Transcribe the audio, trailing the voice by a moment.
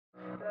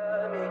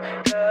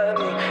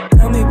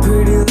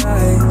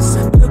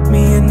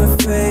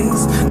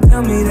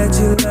that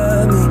you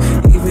love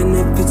me, even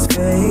if it's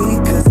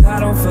fake, cause I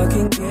don't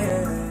fucking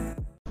care.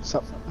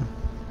 So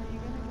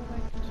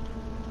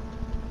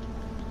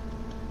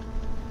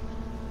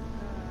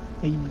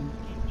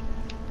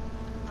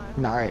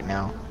not right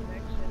now.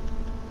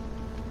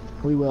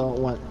 We will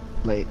want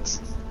late.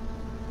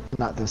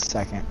 Not this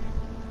second.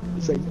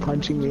 It's like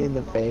punching me in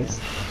the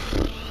face.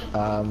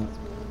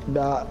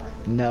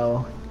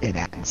 No, it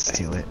adds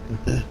to it.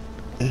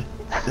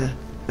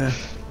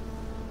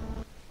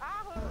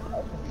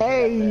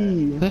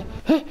 Hey!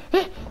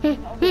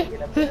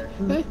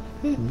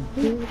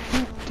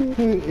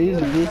 Who is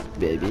this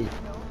baby?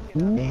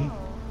 Hey.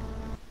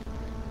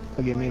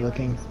 Look at me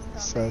looking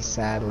so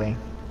sadly.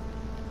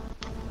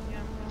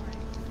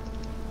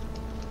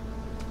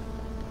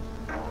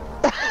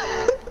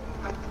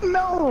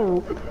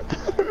 No!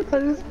 I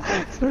just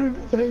started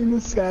playing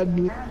the sad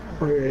music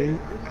for it.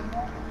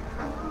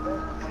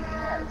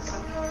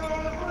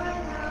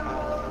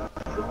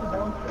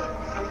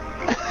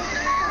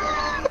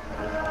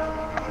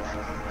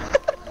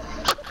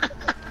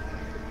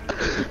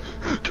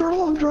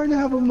 Turtle, I'm trying to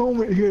have a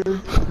moment here.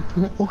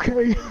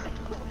 Okay?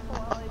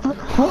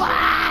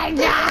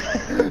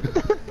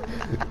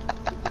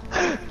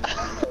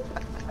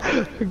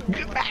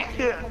 Get back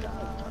here!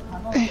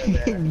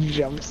 He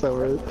jumps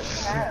over.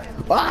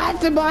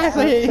 What? Tobias,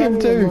 I hit him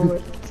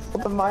too!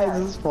 It's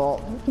Tobias'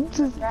 fault.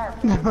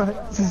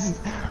 Just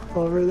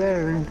over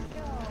there.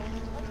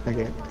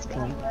 Okay, it's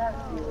fine.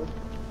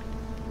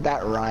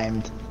 That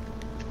rhymed.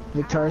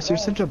 Victorious, you're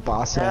such a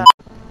boss.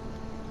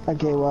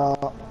 Okay,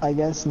 well, I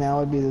guess now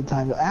would be the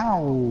time to—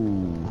 Ow!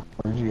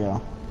 Where'd you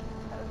go?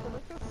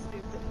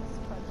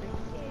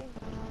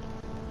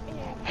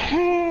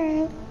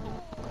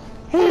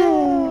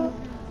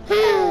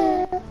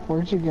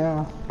 Where'd you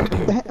go?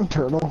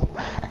 Turtle.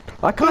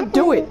 I can't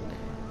do it!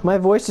 My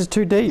voice is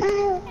too deep.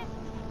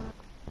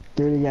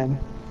 Do it again.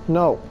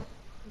 No.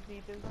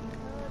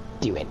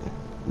 Do it.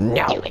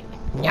 No. Do it.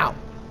 No.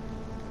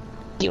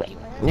 Do it.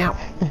 No.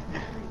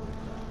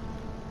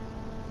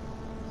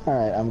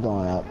 Alright, I'm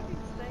going up.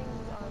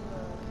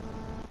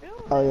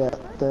 Oh yeah,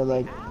 they're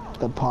like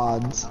the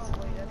pods.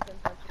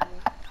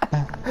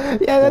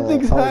 Yeah, that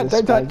thing's hot.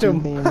 Don't touch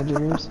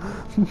them.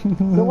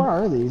 So what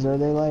are these? Are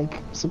they like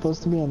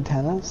supposed to be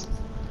antennas?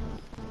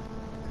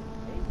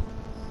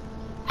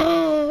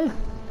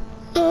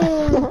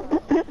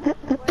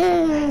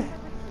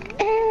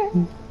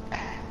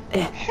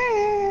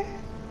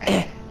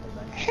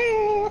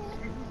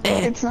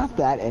 It's not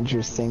that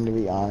interesting, to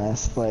be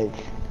honest. Like,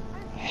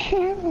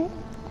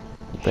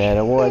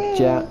 Better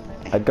watch out.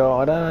 I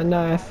got a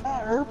knife.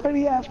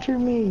 everybody after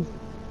me.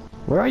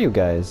 Where are you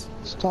guys?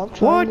 Stop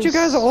trying What? to You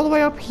guys are all the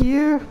way up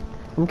here?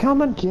 I'm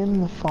coming.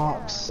 Jim the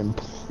Fox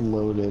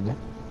imploded.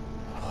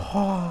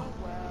 Ah,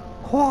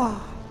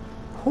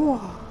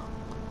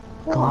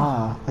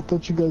 I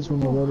thought you guys were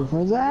my little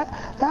friends.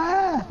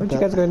 Where'd you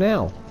guys go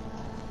now?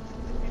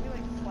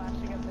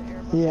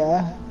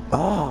 Yeah.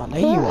 Oh, there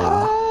you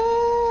are.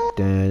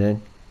 Dun-dun.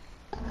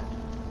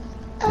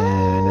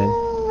 Dun-dun.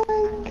 Oh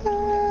my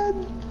god.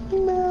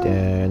 No.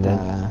 Dun-dun.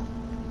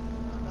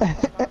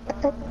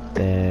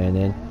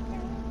 Dun-dun.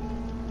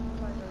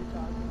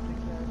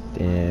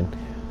 Damn.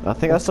 I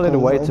think I started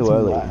way too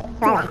early. Can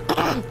I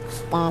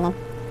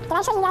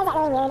show you guys that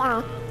really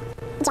weird,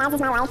 Jazz is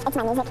my life, it's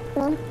my music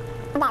meme?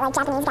 Of that, like,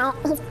 Japanese guy,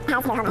 he's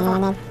has no home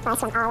on it. Well,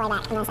 it's from all the way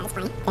back, and that's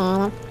funny.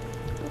 I'm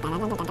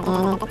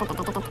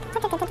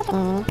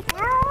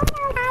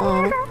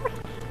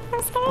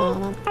screwed.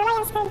 Everybody,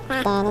 I'm screwed.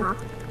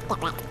 Get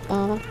wrecked.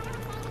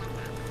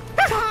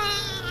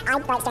 I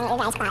like staring at your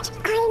guys' crotch.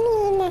 I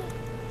mean,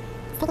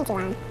 it's taking too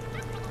long.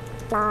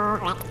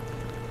 Wrecked.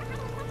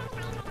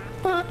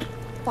 Yeah,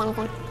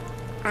 anything.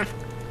 Off.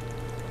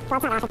 Well,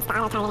 it's not off, it's the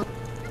auto-targeting.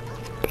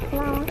 No,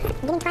 I'm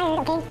getting tired,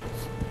 okay?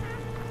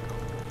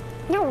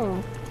 No.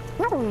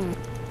 No.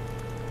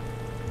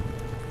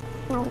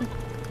 No.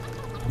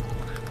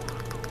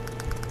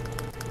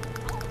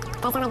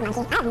 Do I sound like a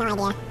monkey? I have no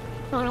idea.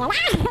 I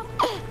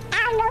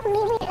don't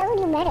know,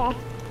 you murder.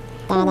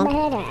 Murder.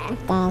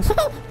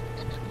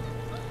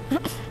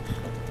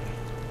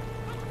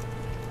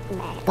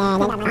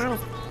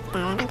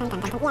 Yeah, it's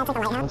like a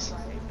lighthouse.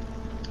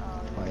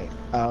 Wait.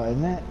 Oh,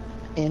 isn't it?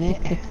 In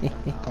it?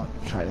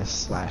 Don't try to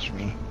slash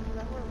me.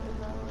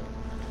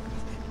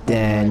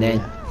 Dun-dun.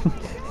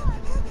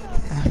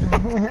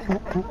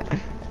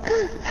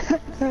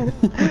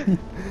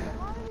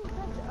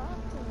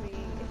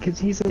 Because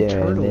he's a Damn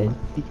turtle. it.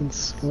 He can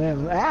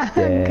swim. Ah,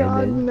 Damn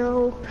God, it.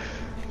 no.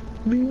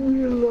 Leave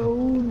me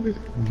alone.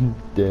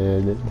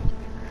 Dun-dun.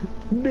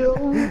 No.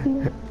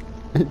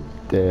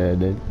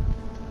 Dun-dun.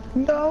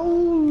 No,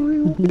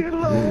 leave me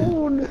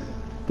alone.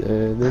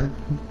 Dun-dun.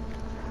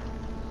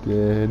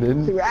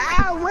 Dun-dun.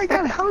 Ah, oh my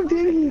God, how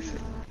did he?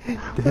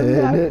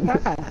 Dun-dun.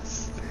 That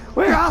fast.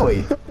 Where are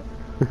we?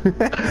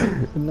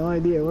 No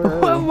idea. Where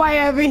Why are am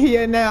I over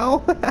here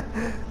now?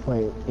 we?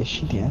 Wait, is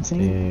she dancing?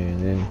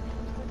 Dun-dun.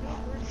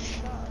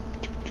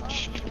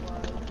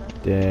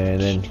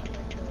 Dun-dun.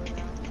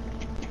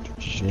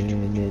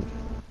 Dun-dun.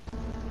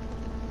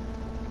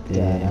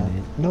 Damn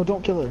it. No,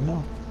 don't kill her,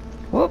 no.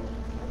 Whoop.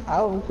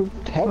 I'll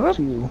protect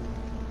you.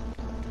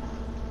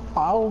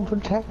 I'll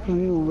protect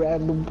you,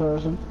 random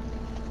person.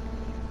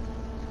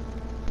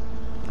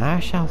 I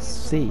shall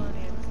see.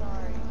 Money, I'm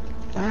sorry.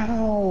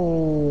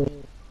 Ow.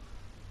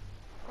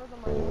 Where's the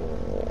money?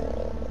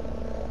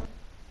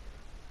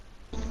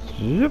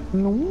 Zip.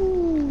 No.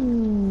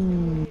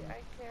 I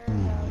care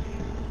about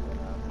you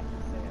enough to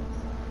say I'm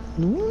sorry.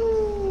 No.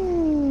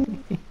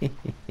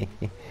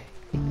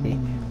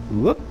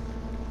 Whoop.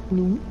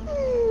 No.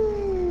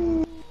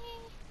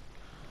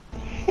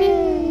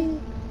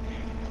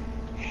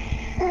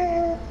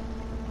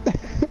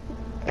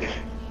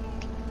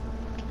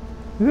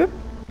 Whoop.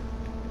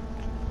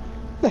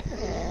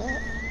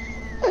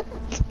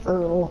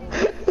 Earl.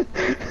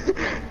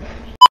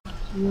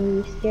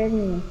 You scared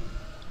me.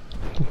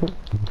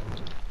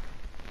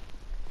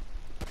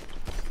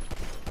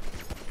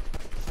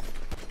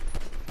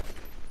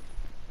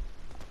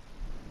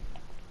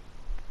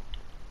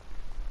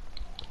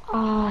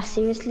 Ah,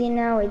 seriously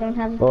now? I don't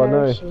have a Oh,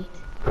 no.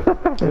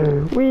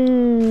 parachute.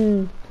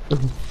 Wee.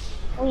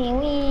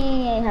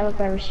 Wee, I have a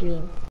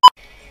parachute.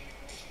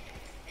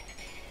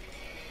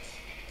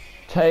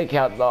 Take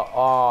out the.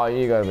 Oh,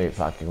 you gotta be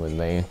fucking with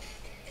me.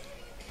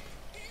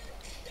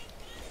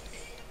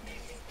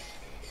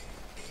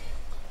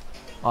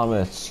 I'm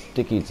gonna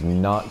stick its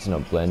nuts in a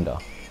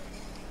blender.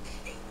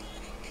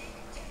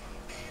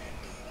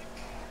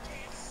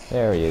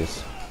 There he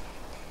is.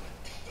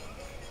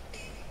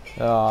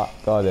 Ah,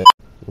 got it.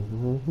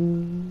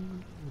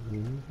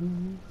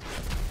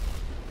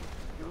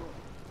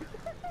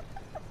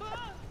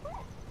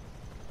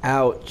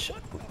 Ouch.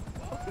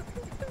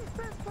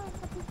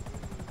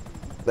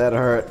 That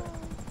hurt.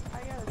 I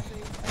gotta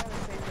save that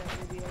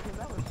video because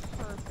that was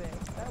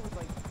perfect. That was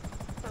like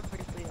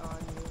perfectly on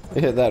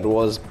you. Yeah, that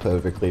was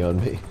perfectly on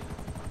me.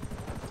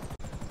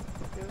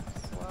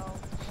 Oops, well.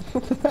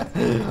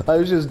 I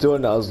was just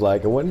doing it, I was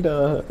like, I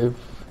wonder if...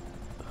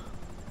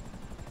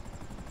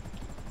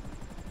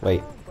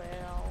 Wait, Oh,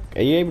 well.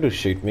 are you able to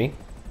shoot me?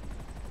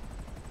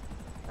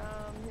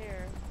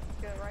 Here.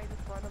 Get right in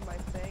front of my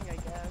thing, I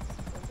guess.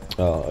 And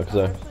then- Oh, because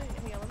I... Actually,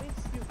 hang on, let me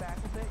scoot back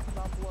a bit because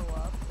I'll blow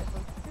up if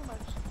it's too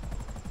much.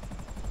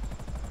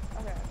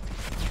 Okay.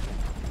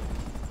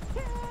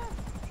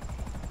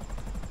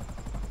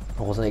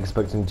 I wasn't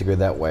expecting to go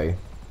that way.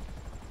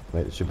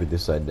 Wait, it should be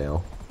this side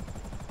now.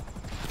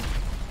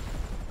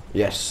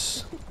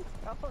 Yes!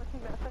 Oh,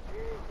 no.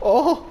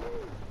 Oh!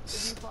 Did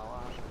you fall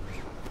off?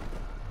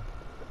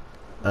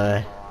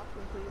 I... Fall off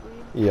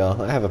completely? Yeah,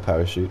 I have a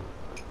parachute.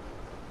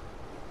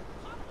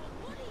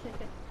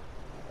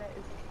 That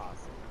is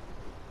awesome.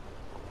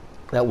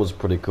 That was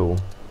pretty cool.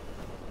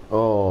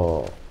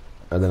 Oh,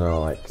 and then I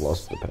like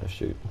lost the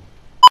parachute.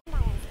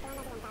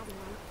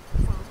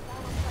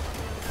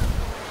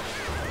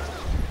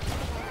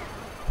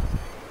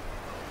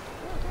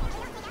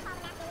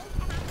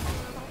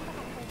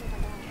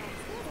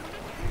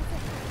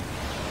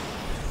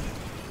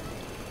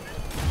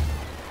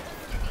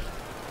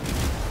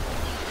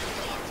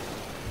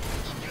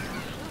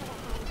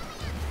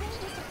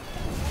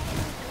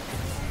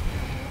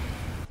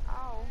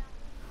 Ow.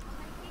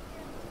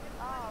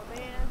 Oh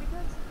man,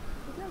 because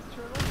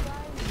turtles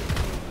die,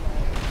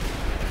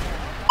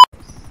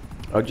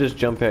 I'll just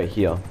jump out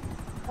here.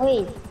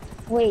 Wait,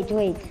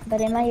 but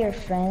am I your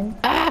friend?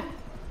 Ah!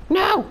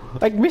 No!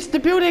 I missed the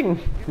building!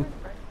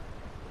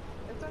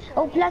 it's okay.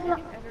 Oh, Plasma!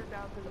 Enter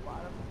down to the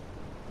bottom.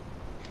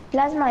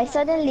 Plasma, I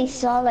suddenly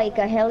saw like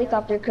a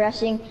helicopter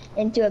crashing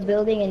into a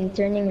building and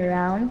turning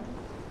around.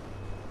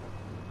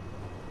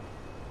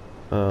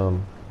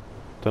 Don't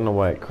know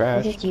why it Was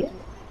crashed. it you?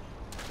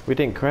 We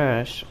didn't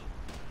crash.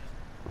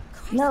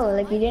 No,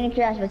 like you didn't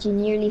crash, but you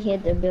nearly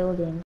hit the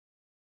building.